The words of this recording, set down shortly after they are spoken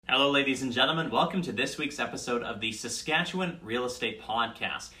Hello, ladies and gentlemen. Welcome to this week's episode of the Saskatchewan Real Estate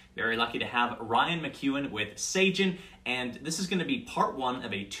Podcast. Very lucky to have Ryan McEwen with Sagen, and this is going to be part one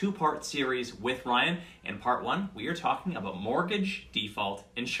of a two-part series with Ryan. In part one, we are talking about mortgage default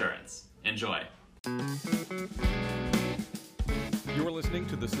insurance. Enjoy. You're listening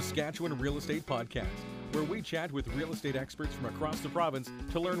to the Saskatchewan Real Estate Podcast, where we chat with real estate experts from across the province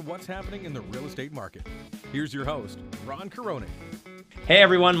to learn what's happening in the real estate market. Here's your host, Ron Caroni. Hey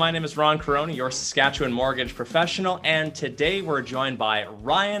everyone, my name is Ron Caroni, your Saskatchewan mortgage professional, and today we're joined by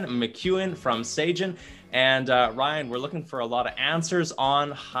Ryan McEwen from Sagen. And Ryan, we're looking for a lot of answers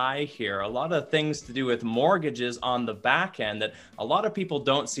on high here, a lot of things to do with mortgages on the back end that a lot of people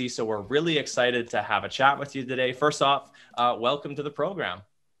don't see, so we're really excited to have a chat with you today. First off, welcome to the program.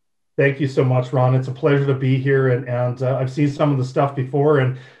 Thank you so much, Ron. It's a pleasure to be here, and I've seen some of the stuff before,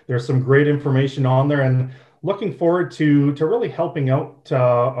 and there's some great information on there, and looking forward to really helping out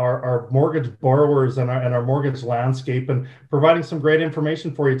our mortgage borrowers and our mortgage landscape and providing some great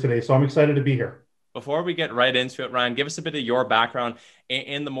information for you today. So I'm excited to be here. Before we get right into it, Ryan, give us a bit of your background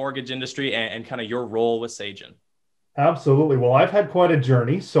in the mortgage industry and kind of your role with Sagen. Absolutely. Well, I've had quite a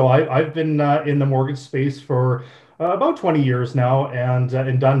journey. So I've been in the mortgage space for about 20 years now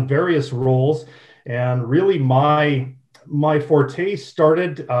and done various roles. And really my forte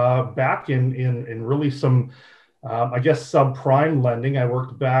started back in really some, subprime lending. I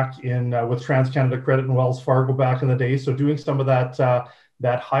worked back with TransCanada Credit and Wells Fargo back in the day. So doing some of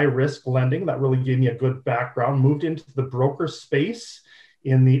that high risk lending that really gave me a good background. Moved into the broker space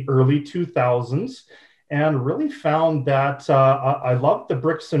in the early 2000s. And really found that I loved the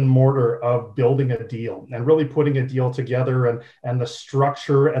bricks and mortar of building a deal and really putting a deal together and the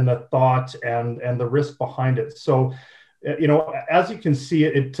structure and the thought and the risk behind it. So, as you can see,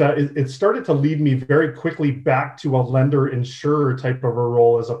 it started to lead me very quickly back to a lender insurer type of a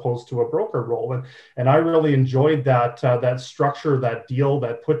role as opposed to a broker role. And I really enjoyed that structure, that deal,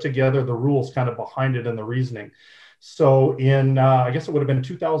 that put together the rules kind of behind it and the reasoning. So in, I guess it would have been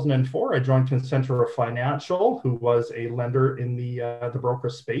 2004, I joined Concentra Financial, who was a lender in the broker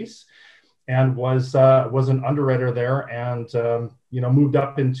space and was an underwriter there and, moved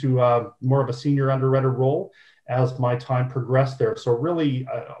up into more of a senior underwriter role as my time progressed there. So really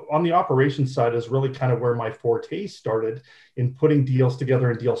on the operations side is really kind of where my forte started in putting deals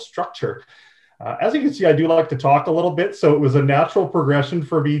together and deal structure. As you can see, I do like to talk a little bit, so it was a natural progression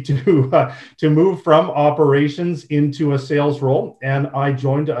for me to move from operations into a sales role. And I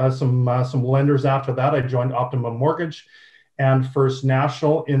joined some lenders after that. I joined Optimum Mortgage and First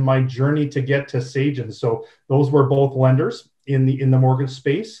National in my journey to get to Sagen. So those were both lenders in the mortgage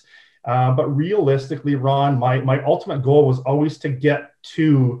space. But realistically, Ron, my ultimate goal was always to get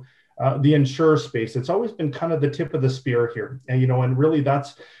to the insurer space. It's always been kind of the tip of the spear here, and really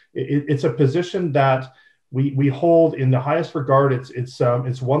it's a position that we hold in the highest regard.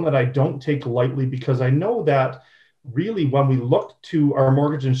 It's one that I don't take lightly because I know that really when we look to our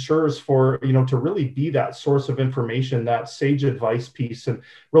mortgage insurers for, to really be that source of information, that sage advice piece. And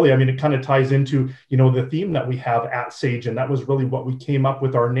really, it kind of ties into, the theme that we have at Sage. And that was really what we came up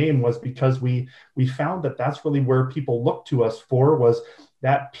with our name was because we found that that's really where people look to us for was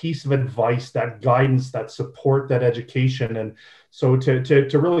that piece of advice, that guidance, that support, that education. And so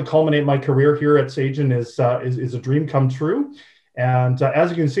to really culminate my career here at Sagen is a dream come true. And as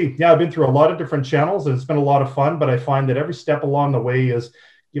you can see, I've been through a lot of different channels and it's been a lot of fun, but I find that every step along the way is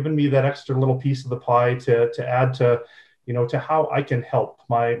giving me that extra little piece of the pie to add to, to how I can help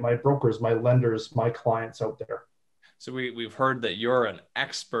my brokers, my lenders, my clients out there. So we've heard that you're an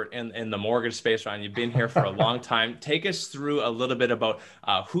expert in the mortgage space, Ryan. You've been here for a long time. Take us through a little bit about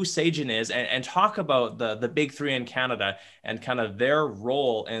who Sagen is and talk about the big three in Canada and kind of their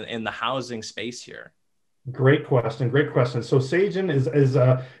role in the housing space here. Great question. So Sagen is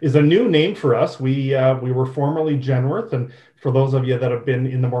a new name for us. We were formerly Genworth, and for those of you that have been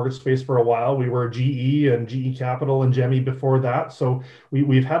in the mortgage space for a while, we were GE and GE Capital and Gemi before that. So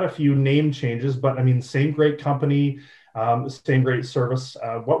we've had a few name changes, but same great company, same great service.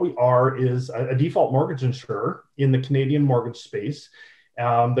 What we are is a default mortgage insurer in the Canadian mortgage space.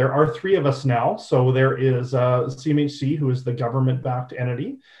 There are three of us now. So there is CMHC, who is the government-backed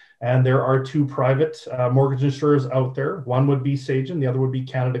entity. And there are two private mortgage insurers out there. One would be Sagen, the other would be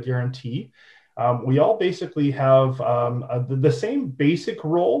Canada Guarantee. We all basically have the same basic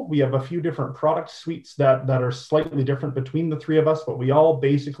role. We have a few different product suites that are slightly different between the three of us, but we all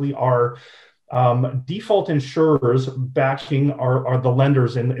basically are default insurers backing are the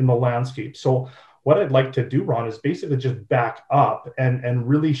lenders in the landscape. So what I'd like to do, Ron, is basically just back up and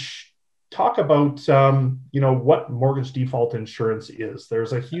really talk about, what mortgage default insurance is.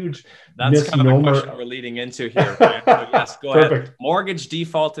 There's a huge That's kind of the misnomer. question we're leading into here, Ryan. So yes, go ahead. Perfect. Mortgage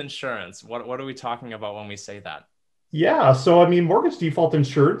default insurance. What are we talking about when we say that? Yeah. So, I mean, mortgage default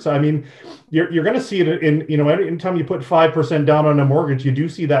insurance, I mean, you're going to see it in, anytime you put 5% down on a mortgage, you do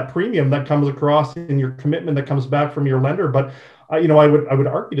see that premium that comes across in your commitment that comes back from your lender. But, I would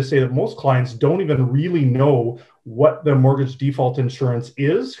argue to say that most clients don't even really know what the mortgage default insurance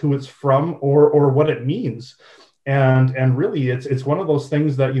is, who it's from, or what it means. And really it's one of those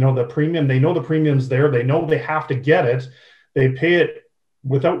things that, the premium, they know the premium's there. They know they have to get it. They pay it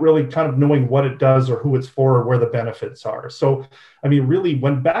without really kind of knowing what it does or who it's for or where the benefits are. So, I mean, really,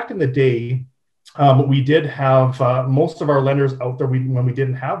 when back in the day, we did have most of our lenders out there, when we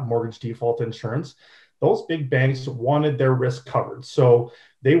didn't have mortgage default insurance, those big banks wanted their risk covered. So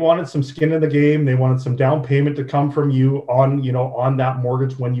they wanted some skin in the game. They wanted some down payment to come from you on that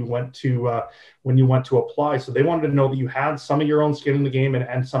mortgage when you went to apply. So they wanted to know that you had some of your own skin in the game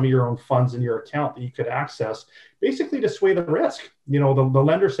and some of your own funds in your account that you could access, basically to sway the risk. The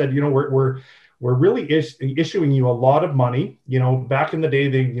lender said, we're really issuing you a lot of money. Back in the day,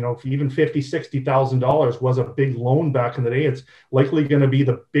 even $50,000, $60,000 was a big loan back in the day. It's likely going to be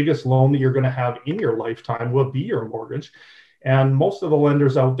the biggest loan that you're going to have in your lifetime will be your mortgage. And most of the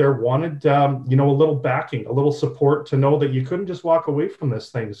lenders out there wanted, a little backing, a little support to know that you couldn't just walk away from this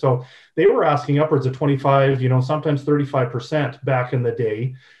thing. So they were asking upwards of 25, sometimes 35% back in the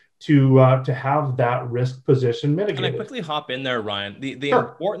day to have that risk position mitigated. Can I quickly hop in there, Ryan? The Sure.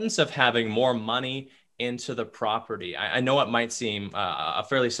 importance of having more money into the property. I know it might seem a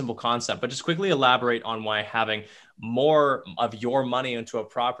fairly simple concept, but just quickly elaborate on why having more of your money into a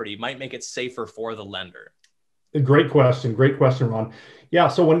property might make it safer for the lender. Great question, Ron. Yeah,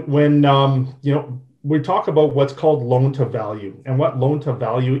 so when we talk about what's called loan to value, and what loan to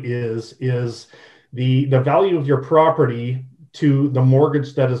value is the value of your property to the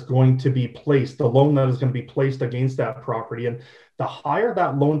mortgage that is going to be placed, the loan that is going to be placed against that property. And the higher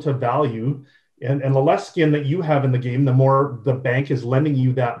that loan to value and the less skin that you have in the game, the more the bank is lending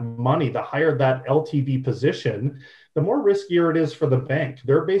you that money, the higher that LTV position, the more riskier it is for the bank.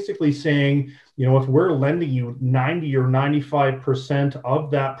 They're basically saying, if we're lending you 90 or 95%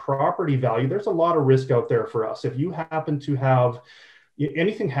 of that property value, there's a lot of risk out there for us. If you happen to have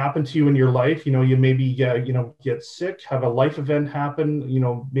anything happen to you in your life, you maybe get sick, have a life event happen,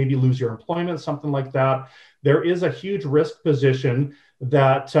 maybe lose your employment, something like that. There is a huge risk position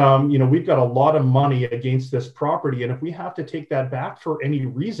that, we've got a lot of money against this property. And if we have to take that back for any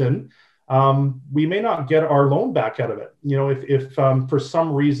reason, we may not get our loan back out of it. If for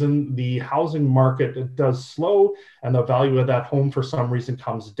some reason the housing market does slow and the value of that home for some reason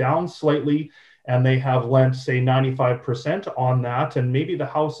comes down slightly, and they have lent, say, 95% on that, and maybe the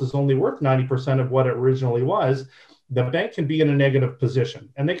house is only worth 90% of what it originally was, the bank can be in a negative position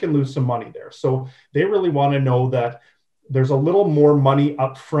and they can lose some money there. So they really want to know that there's a little more money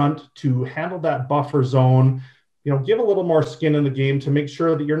up front to handle that buffer zone, give a little more skin in the game to make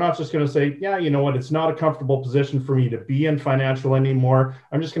sure that you're not just going to say, yeah, you know what, it's not a comfortable position for me to be in financial anymore.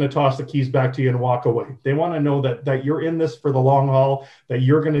 I'm just going to toss the keys back to you and walk away. They want to know that you're in this for the long haul, that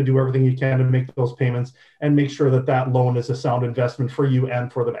you're going to do everything you can to make those payments and make sure that that loan is a sound investment for you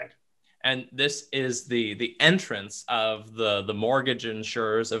and for the bank. And this is the entrance of the mortgage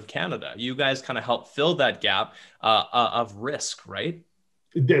insurers of Canada. You guys kind of help fill that gap of risk, right?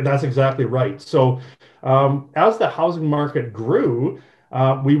 That's exactly right. So as the housing market grew,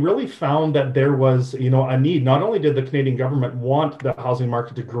 we really found that there was, a need. Not only did the Canadian government want the housing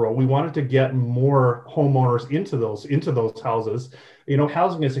market to grow, we wanted to get more homeowners into those houses.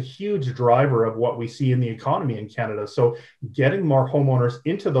 Housing is a huge driver of what we see in the economy in Canada. So getting more homeowners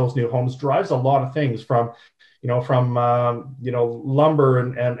into those new homes drives a lot of things from lumber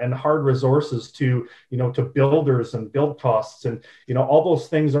and hard resources to builders and build costs. And, all those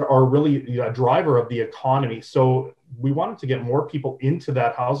things are really a driver of the economy. So we wanted to get more people into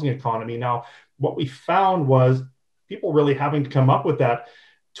that housing economy. Now, what we found was people really having to come up with that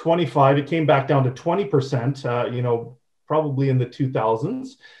 25, it came back down to 20%, probably in the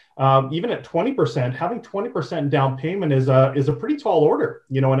 2000s. Even at 20%, having 20% down payment is a pretty tall order,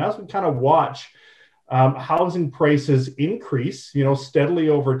 and as we kind of watch housing prices increase, steadily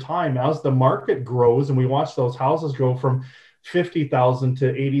over time as the market grows, and we watch those houses go from 50,000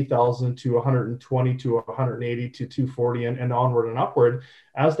 to 80,000 to 120 to 180 to 240 and onward and upward.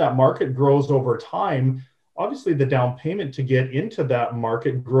 As that market grows over time, obviously the down payment to get into that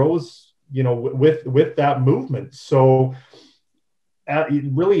market grows, with that movement. So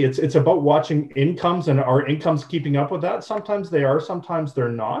Really, it's about watching incomes, and our incomes keeping up with that. Sometimes they are, sometimes they're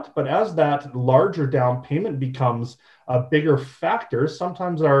not. But as that larger down payment becomes a bigger factor,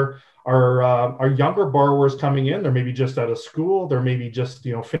 sometimes our younger borrowers coming in, they're maybe just out of school, they're maybe just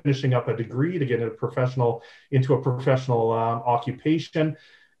finishing up a degree to get into a professional occupation,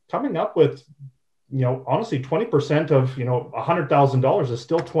 coming up with honestly 20% of $100,000 is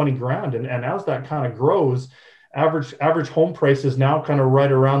still 20 grand, and as that kind of grows, average home price is now kind of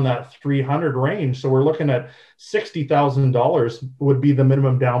right around that 300 range. So we're looking at $60,000 would be the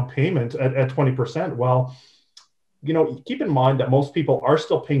minimum down payment at 20%. Well, keep in mind that most people are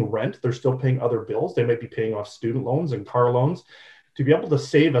still paying rent. They're still paying other bills. They might be paying off student loans and car loans. To be able to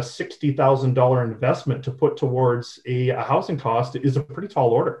save a $60,000 investment to put towards a housing cost is a pretty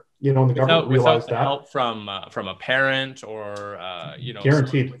tall order. And the government realized that. Help from a parent or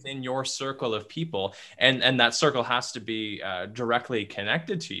guaranteed within your circle of people, and that circle has to be directly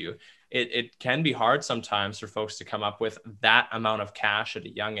connected to you. It can be hard sometimes for folks to come up with that amount of cash at a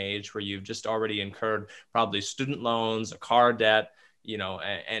young age where you've just already incurred probably student loans, a car debt,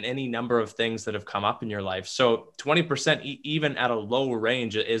 and any number of things that have come up in your life. So 20%, even at a low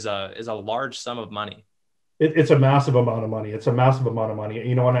range, is a large sum of money. It's a massive amount of money. It's a massive amount of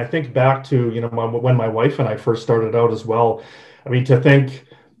money. And I think back to, when my wife and I first started out as well, I mean, to think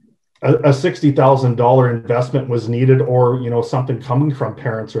a $60,000 investment was needed, or, something coming from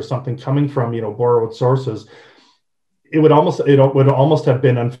parents or something coming from, borrowed sources, it would almost have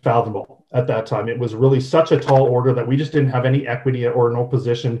been unfathomable at that time. It was really such a tall order that we just didn't have any equity or no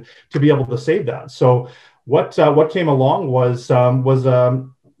position to be able to save that. So what came along was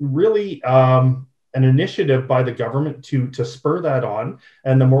really an initiative by the government to spur that on,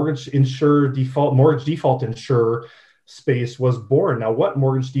 and the mortgage default insurer space was born. Now, what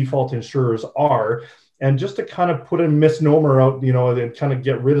mortgage default insurers are, and just to kind of put a misnomer out, and kind of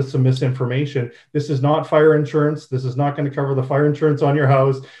get rid of some misinformation, this is not fire insurance. This is not going to cover the fire insurance on your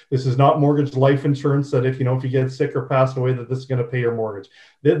house. This is not mortgage life insurance that if you get sick or pass away, that this is going to pay your mortgage.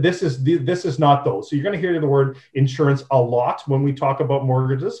 This is not those. So you're going to hear the word insurance a lot when we talk about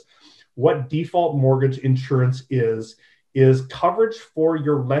mortgages. What default mortgage insurance is coverage for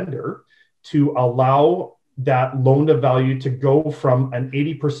your lender to allow that loan to value to go from an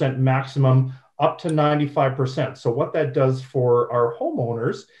 80% maximum up to 95%. So what that does for our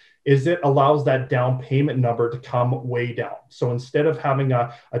homeowners is it allows that down payment number to come way down. So instead of having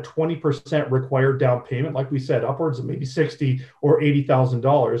a 20% required down payment, like we said, upwards of maybe $60,000 or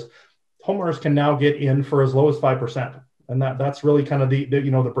 $80,000, homeowners can now get in for as low as 5%. And that's really kind of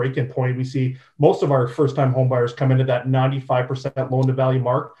the break-in point. We see most of our first-time home buyers come into that 95% loan-to-value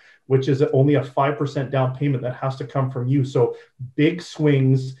mark, which is only a 5% down payment that has to come from you. So big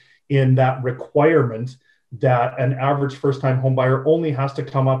swings in that requirement that an average first-time home buyer only has to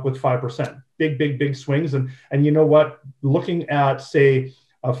come up with 5%. Big swings. And you know what? Looking at, say,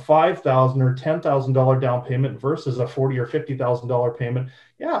 a $5,000 or $10,000 down payment versus a $40,000 or $50,000 payment,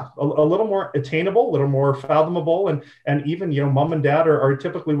 a little more attainable, a little more fathomable, and even mom and dad are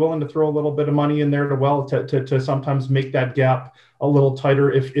typically willing to throw a little bit of money in there to sometimes make that gap a little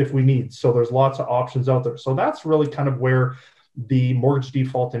tighter if we need. So there's lots of options out there. So that's really kind of where the mortgage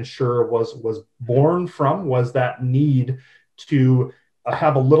default insurer was born from, was that need to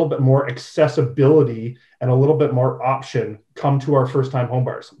have a little bit more accessibility and a little bit more option come to our first-time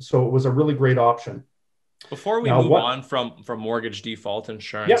homebuyers. So it was a really great option. Before we move on from mortgage default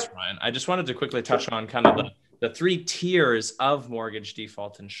insurance, Ryan, I just wanted to quickly touch on kind of the three tiers of mortgage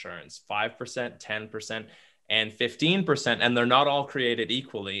default insurance: 5%, 10%, and 15%. And they're not all created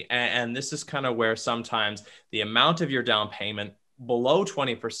equally. And this is kind of where sometimes the amount of your down payment below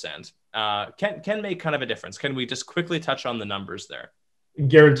 20% can make kind of a difference. Can we just quickly touch on the numbers there?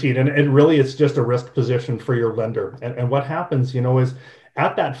 Guaranteed. And really, it's just a risk position for your lender. And what happens, is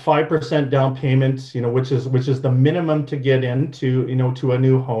at that 5% down payment, which is the minimum to get into, to a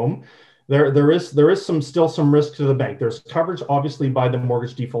new home, there is still some risk to the bank. There's coverage, obviously, by the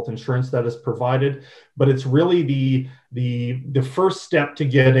mortgage default insurance that is provided, but it's really the first step to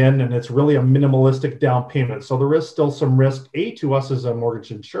get in, and it's really a minimalistic down payment. So there is still some risk, to us as a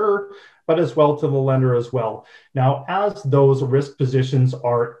mortgage insurer, but as well to the lender as well. Now, as those risk positions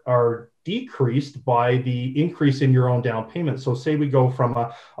are decreased by the increase in your own down payment. So say we go from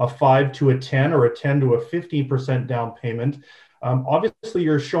a 5 to a 10 or a 10 to a 15% down payment. Obviously,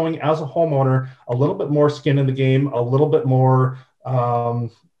 you're showing as a homeowner a little bit more skin in the game, a little bit more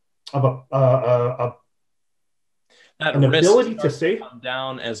of an ability to save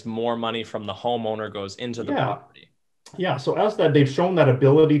down as more money from the homeowner goes into the property. Yeah, so as that they've shown that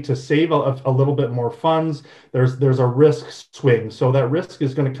ability to save a little bit more funds, there's a risk swing. So that risk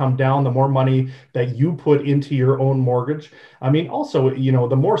is going to come down the more money that you put into your own mortgage. I mean, also,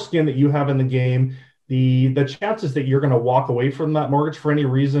 the more skin that you have in the game, the chances that you're going to walk away from that mortgage for any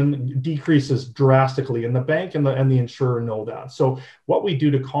reason decreases drastically, and the bank and the insurer know that. So what we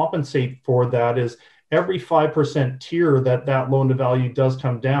do to compensate for that is every 5% tier that loan to value does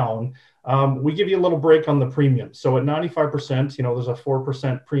come down, we give you a little break on the premium. So at 95%, there's a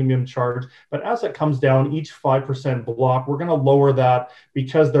 4% premium charge. But as it comes down, each 5% block, we're going to lower that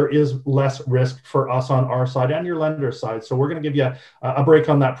because there is less risk for us on our side and your lender side. So we're going to give you a break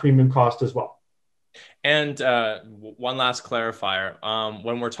on that premium cost as well. And one last clarifier.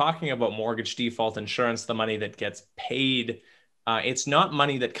 When we're talking about mortgage default insurance, the money that gets paid, it's not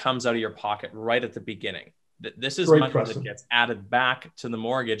money that comes out of your pocket right at the beginning. This is money that gets added back to the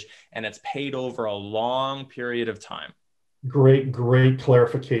mortgage, and it's paid over a long period of time. Great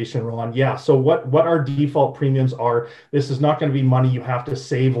clarification, Ron. Yeah. So what our default premiums are, this is not going to be money you have to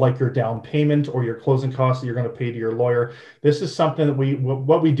save like your down payment or your closing costs that you're going to pay to your lawyer. This is something that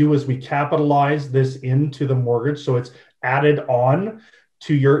what we do is we capitalize this into the mortgage. So it's added on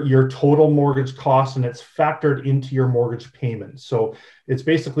to your total mortgage cost, and it's factored into your mortgage payment. So it's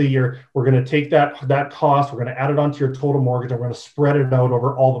basically we're going to take that cost, we're going to add it onto your total mortgage, and we're going to spread it out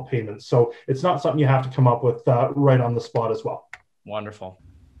over all the payments. So it's not something you have to come up with right on the spot as well. Wonderful.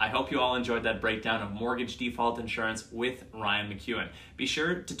 I hope you all enjoyed that breakdown of mortgage default insurance with Ryan McEwen. Be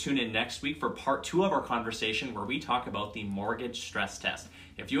sure to tune in next week for part 2 of our conversation, where we talk about the mortgage stress test.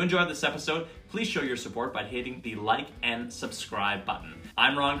 If you enjoyed this episode, please show your support by hitting the like and subscribe button.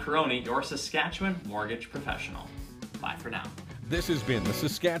 I'm Ron Caroni, your Saskatchewan mortgage professional. Bye for now. This has been the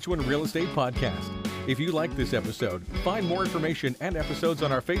Saskatchewan Real Estate Podcast. If you like this episode, find more information and episodes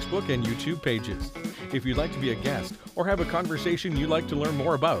on our Facebook and YouTube pages. If you'd like to be a guest or have a conversation you'd like to learn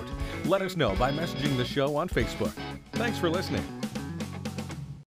more about, let us know by messaging the show on Facebook. Thanks for listening.